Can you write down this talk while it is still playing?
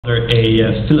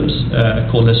a Philips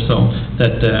cordless phone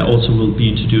that also will be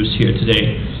introduced here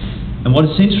today. And what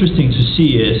is interesting to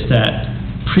see is that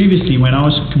previously when I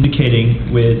was communicating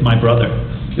with my brother,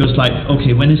 it was like,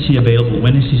 okay, when is he available?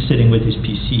 When is he sitting with his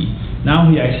PC? Now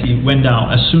he actually went out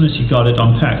as soon as he got it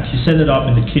unpacked. He set it up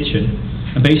in the kitchen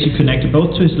and basically connected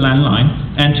both to his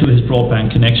landline and to his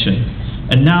broadband connection.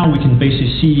 And now we can basically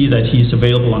see that he's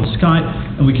available on Skype,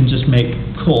 and we can just make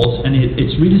calls, and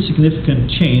it's really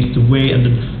significant change the way and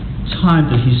the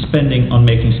time that he's spending on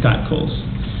making Skype calls.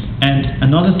 And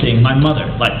another thing, my mother,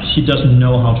 she doesn't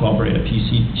know how to operate a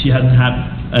PC. She hasn't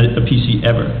had a PC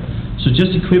ever. So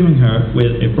just equipping her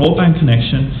with a broadband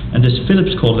connection and this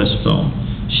Philips cordless phone,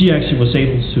 she actually was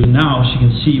able to, now she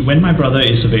can see when my brother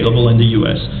is available in the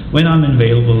US, when I'm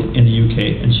available in the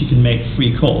UK, and she can make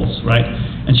free calls, right?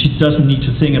 And she doesn't need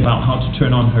to think about how to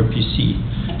turn on her PC.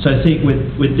 So I think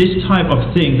with this type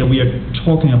of thing that we are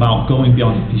talking about going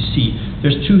beyond the PC,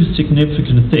 there's two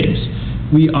significant things.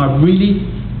 We are really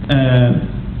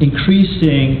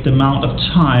increasing the amount of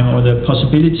time or the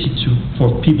possibility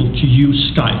for people to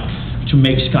use Skype, to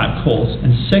make Skype calls.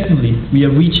 And secondly, we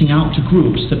are reaching out to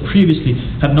groups that previously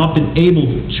have not been able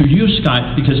to use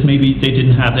Skype because maybe they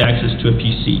didn't have the access to a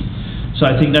PC. So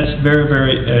I think that's very,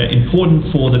 very important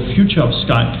for the future of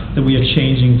Skype, that we are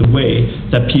changing the way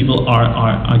that people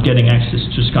are getting access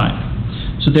to Skype.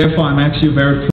 So therefore, I'm actually very